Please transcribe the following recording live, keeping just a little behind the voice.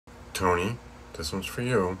Tony, this one's for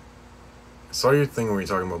you. I saw your thing where you're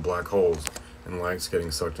talking about black holes and light's getting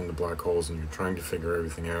sucked into black holes and you're trying to figure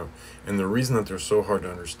everything out. And the reason that they're so hard to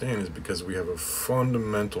understand is because we have a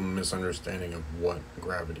fundamental misunderstanding of what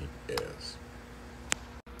gravity is.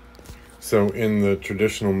 So in the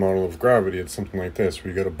traditional model of gravity, it's something like this,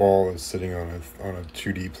 where you got a ball that's sitting on a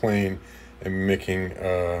 2D plane and making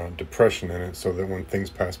a depression in it so that when things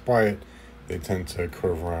pass by it, they tend to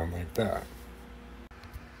curve around like that.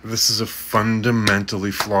 This is a fundamentally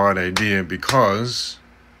flawed idea because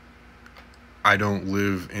I don't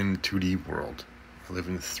live in 2D world. I live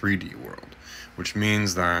in 3D world, which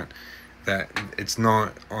means that it's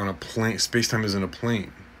not on a plane. Space-time isn't a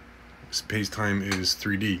plane. Space-time is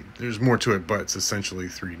 3D. There's more to it, but it's essentially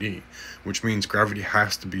 3D, which means gravity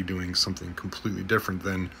has to be doing something completely different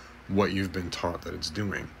than what you've been taught that it's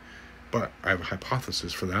doing. But I have a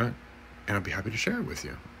hypothesis for that, and I'll be happy to share it with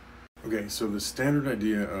you. Okay, so the standard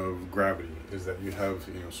idea of gravity is that you have,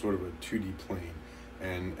 sort of a 2D plane,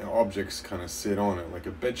 and objects kind of sit on it like a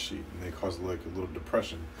bed sheet, and they cause like a little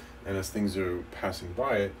depression. And as things are passing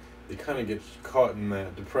by it, they kind of get caught in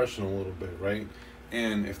that depression a little bit, right?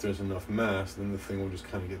 And if there's enough mass, then the thing will just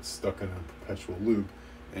kind of get stuck in a perpetual loop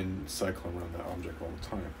and cycle around that object all the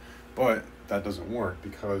time. But that doesn't work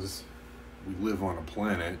because we live on a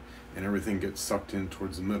planet and everything gets sucked in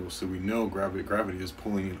towards the middle. So we know gravity is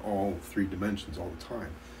pulling in all 3 dimensions all the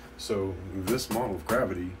time. So this model of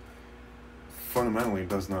gravity fundamentally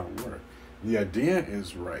does not work. The idea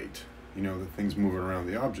is right, that things moving around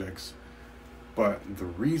the objects, but the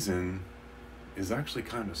reason is actually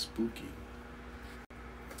kind of spooky.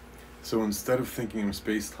 So instead of thinking of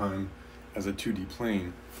space-time as a 2D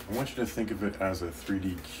plane, I want you to think of it as a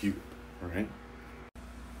 3D cube, right?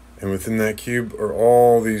 And within that cube are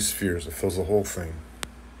all these spheres. It fills the whole thing.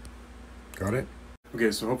 Got it?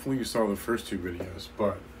 Okay, so hopefully you saw the first 2 videos,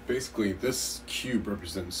 but basically this cube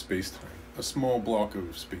represents space-time, a small block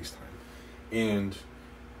of space-time. And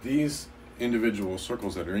these individual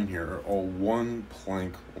circles that are in here are all 1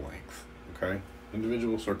 Planck length, okay?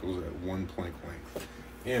 Individual circles at 1 Planck length.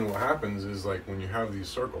 And what happens is, like, when you have these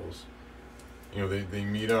circles, they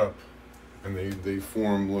meet up and they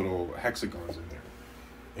form little hexagons in there.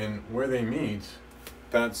 And where they meet,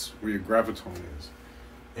 that's where your graviton is.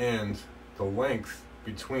 And the length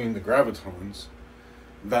between the gravitons,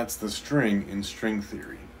 that's the string in string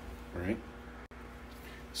theory, right?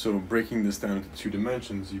 So breaking this down into 2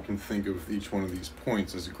 dimensions, you can think of each one of these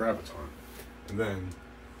points as a graviton. And then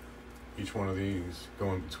each one of these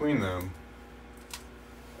going between them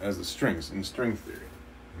as the strings in string theory.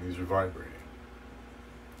 And these are vibrating.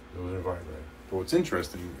 Those are vibrating. But what's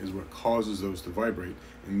interesting is what causes those to vibrate,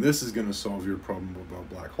 and this is going to solve your problem about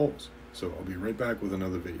black holes. So I'll be right back with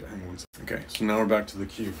another video. Hang on one second. Okay, so now we're back to the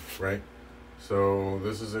cube, right? So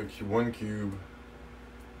this is a 1 cube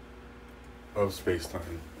of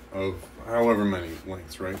space-time, of however many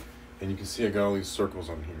lengths, right? And you can see I got all these circles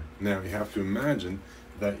on here. Now you have to imagine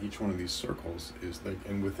that each one of these circles is like,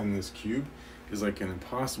 and within this cube is like an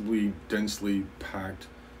impossibly densely packed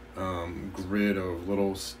grid of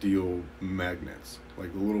little steel magnets,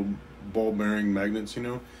 like the little ball bearing magnets,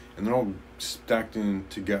 and they're all stacked in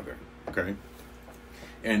together, okay?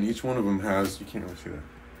 And each one of them has, you can't really see that,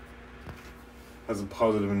 has a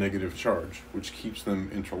positive and negative charge, which keeps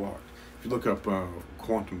them interlocked. If you look up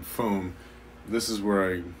quantum foam, this is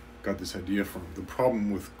where I got this idea from. The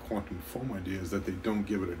problem with quantum foam idea is that they don't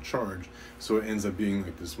give it a charge, so it ends up being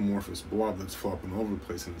like this amorphous blob that's flopping all over the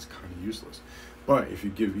place, and it's kind of useless. But if you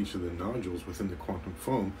give each of the nodules within the quantum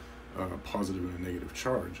foam a positive and a negative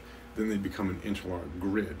charge, then they become an interlocked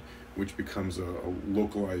grid, which becomes a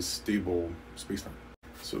localized, stable spacetime.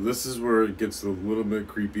 So this is where it gets a little bit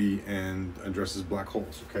creepy and addresses black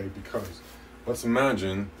holes, okay? Because let's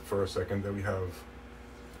imagine for a second that we have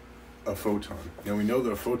a photon. Now we know that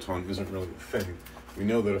a photon isn't really a thing. We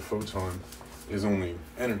know that a photon is only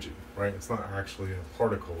energy, right? It's not actually a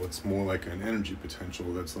particle. It's more like an energy potential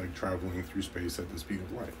that's like traveling through space at the speed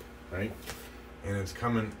of light, right? And it's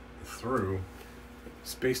coming through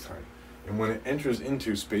space-time. And when it enters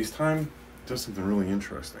into space-time, it does something really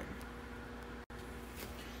interesting.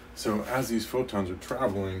 So as these photons are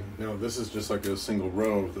traveling, now this is just like a single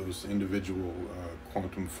row of those individual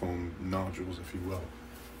quantum foam nodules, if you will.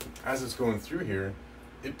 As it's going through here,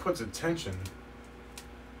 it puts a tension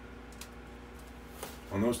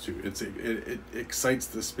on those two. It excites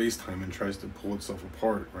the space-time and tries to pull itself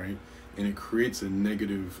apart, right? And it creates a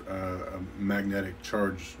negative magnetic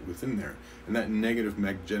charge within there. And that negative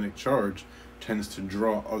magnetic charge tends to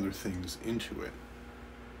draw other things into it.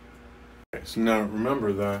 Okay, so now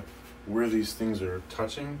remember that where these things are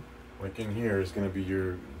touching, like in here is going to be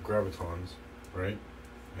your gravitons, right?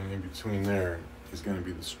 And in between there is going to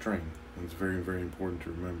be the string. And it's very, very important to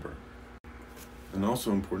remember. And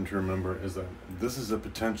also important to remember is that this is a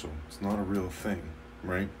potential. It's not a real thing,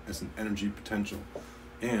 right? It's an energy potential.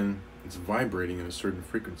 And it's vibrating at a certain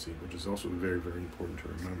frequency, which is also very, very important to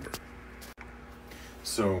remember.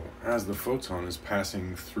 So as the photon is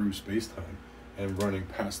passing through space-time and running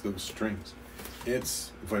past those strings,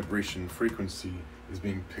 its vibration frequency is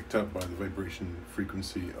being picked up by the vibration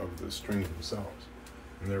frequency of the strings themselves.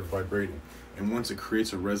 And they're vibrating. And once it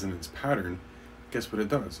creates a resonance pattern, guess what it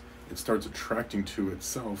does? It starts attracting to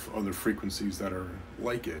itself other frequencies that are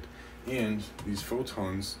like it. And these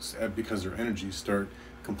photons, because they're energy, start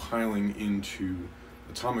compiling into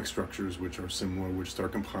atomic structures which are similar, which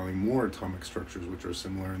start compiling more atomic structures which are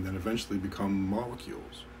similar, and then eventually become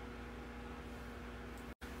molecules.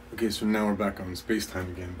 Okay, so now we're back on space-time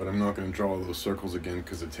again, but I'm not going to draw all those circles again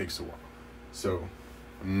because it takes a while. So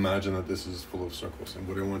imagine that this is full of circles, and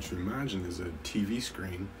what I want you to imagine is a TV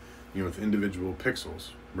screen, with individual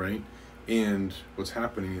pixels, right? And what's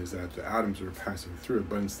happening is that the atoms are passing through it,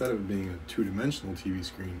 but instead of being a two-dimensional TV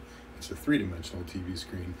screen, it's a three-dimensional TV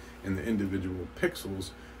screen, and the individual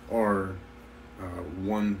pixels are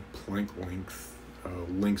one Planck length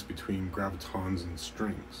links between gravitons and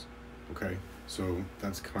strings, okay? So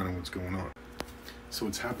that's kind of what's going on. So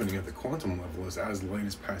what's happening at the quantum level is as light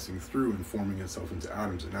is passing through and forming itself into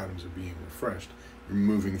atoms, and atoms are being refreshed, you're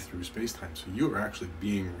moving through space-time. So you are actually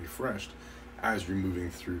being refreshed as you're moving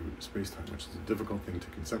through space-time, which is a difficult thing to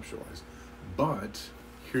conceptualize. But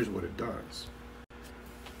here's what it does.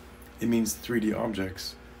 It means 3D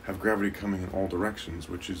objects have gravity coming in all directions,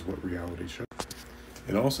 which is what reality shows.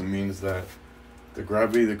 It also means that the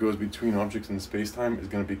gravity that goes between objects in space-time is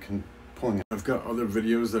going to be pulling. I've got other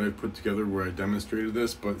videos that I've put together where I demonstrated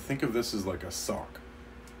this, but think of this as like a sock,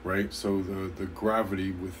 right? So the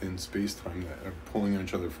gravity within space-time that are pulling on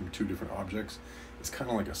each other from two different objects is kind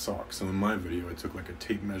of like a sock. So in my video, I took like a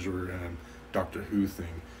tape measure and Doctor Who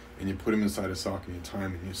thing, and you put them inside a sock and you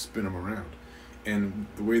time and you spin them around. And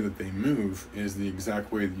the way that they move is the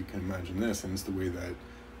exact way that you can imagine this, and it's the way that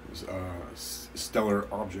stellar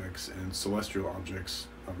objects and celestial objects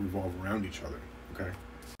revolve around each other, okay?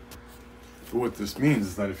 But what this means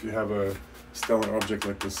is that if you have a stellar object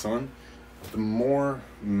like the sun, the more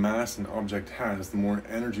mass an object has, the more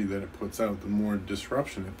energy that it puts out, the more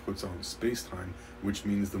disruption it puts on space-time, which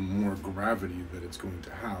means the more gravity that it's going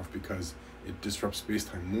to have, because it disrupts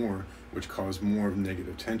space-time more, which causes more of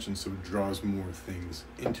negative tension, so it draws more things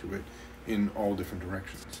into it in all different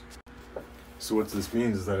directions. So what this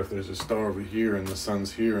means is that if there's a star over here and the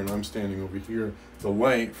sun's here and I'm standing over here, the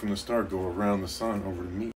light from the star go around the sun over to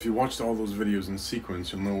me. If you watched all those videos in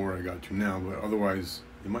sequence, you'll know where I got to now, but otherwise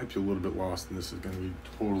you might be a little bit lost and this is going to be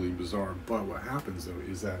totally bizarre. But what happens though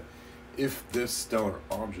is that if this stellar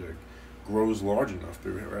object grows large enough,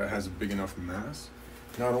 or it has a big enough mass,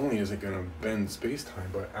 not only is it going to bend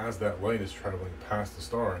space-time, but as that light is traveling past the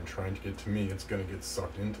star and trying to get to me, it's going to get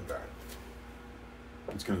sucked into that.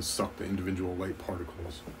 It's going to suck the individual light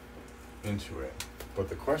particles into it. But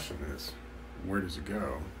the question is, where does it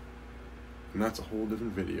go? And that's a whole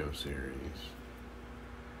different video series.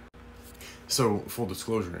 So, full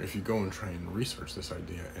disclosure, if you go and try and research this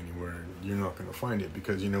idea anywhere, you're not going to find it,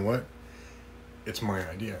 because you know what? It's my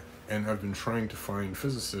idea. And I've been trying to find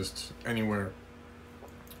physicists anywhere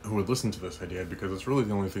who would listen to this idea, because it's really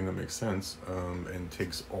the only thing that makes sense, and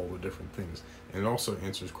takes all the different things. And it also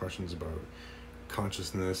answers questions about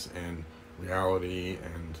consciousness and reality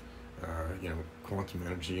and quantum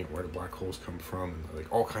energy and where the black holes come from, and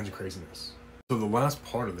like all kinds of craziness. So the last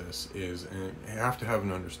part of this is, and you have to have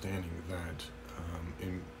an understanding that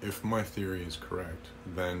if my theory is correct,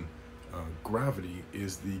 then gravity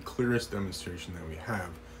is the clearest demonstration that we have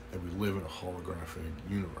that we live in a holographic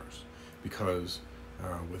universe, because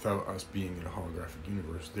without us being in a holographic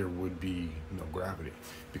universe, there would be no gravity,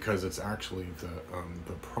 because it's actually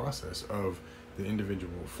the process of the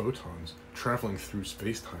individual photons traveling through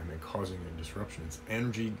space-time and causing a disruption. It's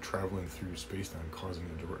energy traveling through space-time causing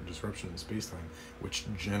a disruption in space-time, which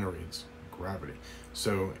generates gravity.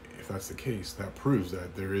 So if that's the case, that proves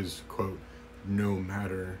that there is, quote, no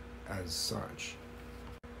matter as such.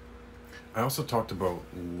 I also talked about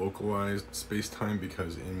localized space-time,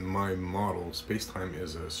 because in my model, space-time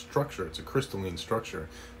is a structure, it's a crystalline structure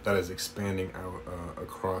that is expanding out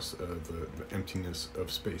across the emptiness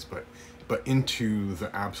of space, but into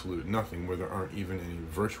the absolute nothing, where there aren't even any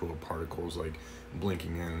virtual particles like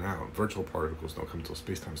blinking in and out. Virtual particles don't come until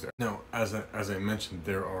space-time's there. Now, as I mentioned,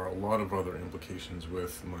 there are a lot of other implications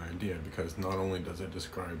with my idea, because not only does it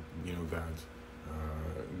describe, that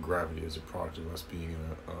gravity as a product of us being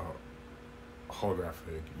in a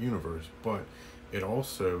holographic universe, but it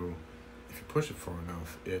also, if you push it far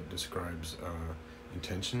enough, it describes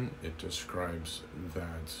intention. It describes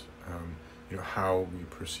that how we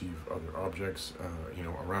perceive other objects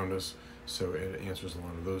around us. So it answers a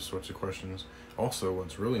lot of those sorts of questions. Also,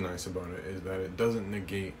 what's really nice about it is that it doesn't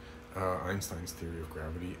negate Einstein's theory of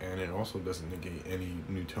gravity, and it also doesn't negate any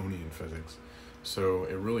Newtonian physics. So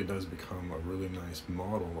it really does become a really nice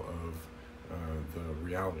model of the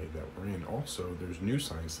reality that we're in. Also, there's new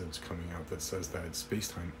science that's coming out that says that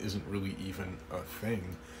space-time isn't really even a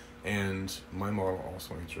thing, and my model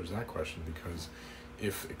also answers that question, because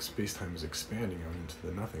if space-time is expanding out into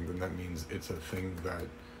the nothing, then that means it's a thing that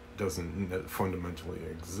doesn't fundamentally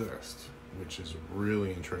exist, which is a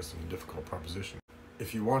really interesting and difficult proposition.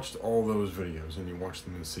 If you watched all those videos and you watched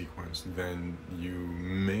them in sequence, then you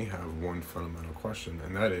may have one fundamental question,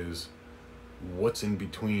 and that is, what's in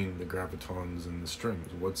between the gravitons and the strings?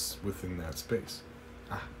 What's within that space?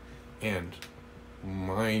 And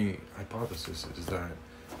my hypothesis is that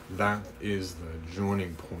that is the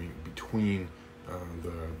joining point between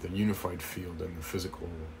the unified field and the physical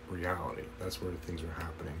reality. That's where things are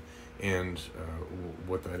happening. And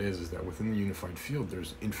what that is that within the unified field,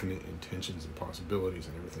 there's infinite intentions and possibilities,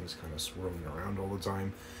 and everything's kind of swirling around all the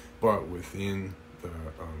time. But within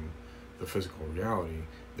the physical reality,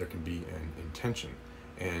 there can be an intention.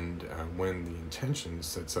 And when the intention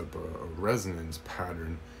sets up a resonance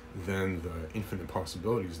pattern, then the infinite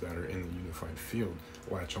possibilities that are in the unified field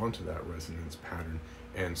latch onto that resonance pattern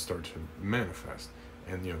and start to manifest.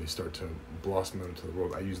 And they start to blossom out into the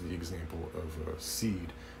world. I use the example of a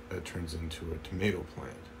seed that turns into a tomato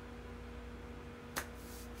plant.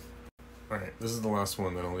 Alright, this is the last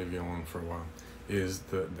one that I'll leave you alone for a while.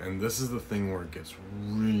 And this is the thing where it gets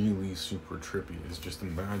really super trippy, is just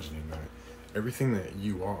imagining that everything that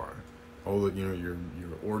you are, all that, your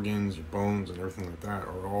organs, your bones, and everything like that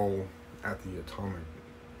are all at the atomic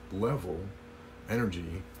level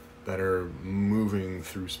energy that are moving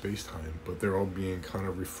through space-time, but they're all being kind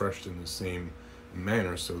of refreshed in the same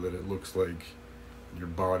manner, so that it looks like your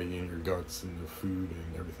body and your guts and the food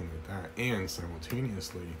and everything like that. And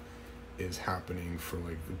simultaneously is happening for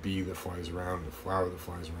like the bee that flies around, the flower that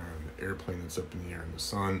flies around, the airplane that's up in the air, and the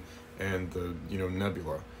sun, and the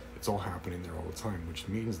nebula. It's all happening there all the time, which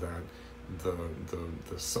means that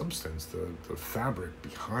the substance, the fabric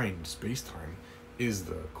behind space-time is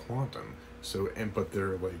the quantum. So, but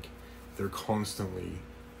they're constantly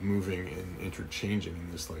moving and interchanging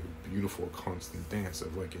in this like beautiful constant dance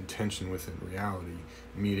of like intention within reality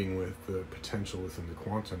meeting with the potential within the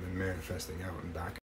quantum and manifesting out and back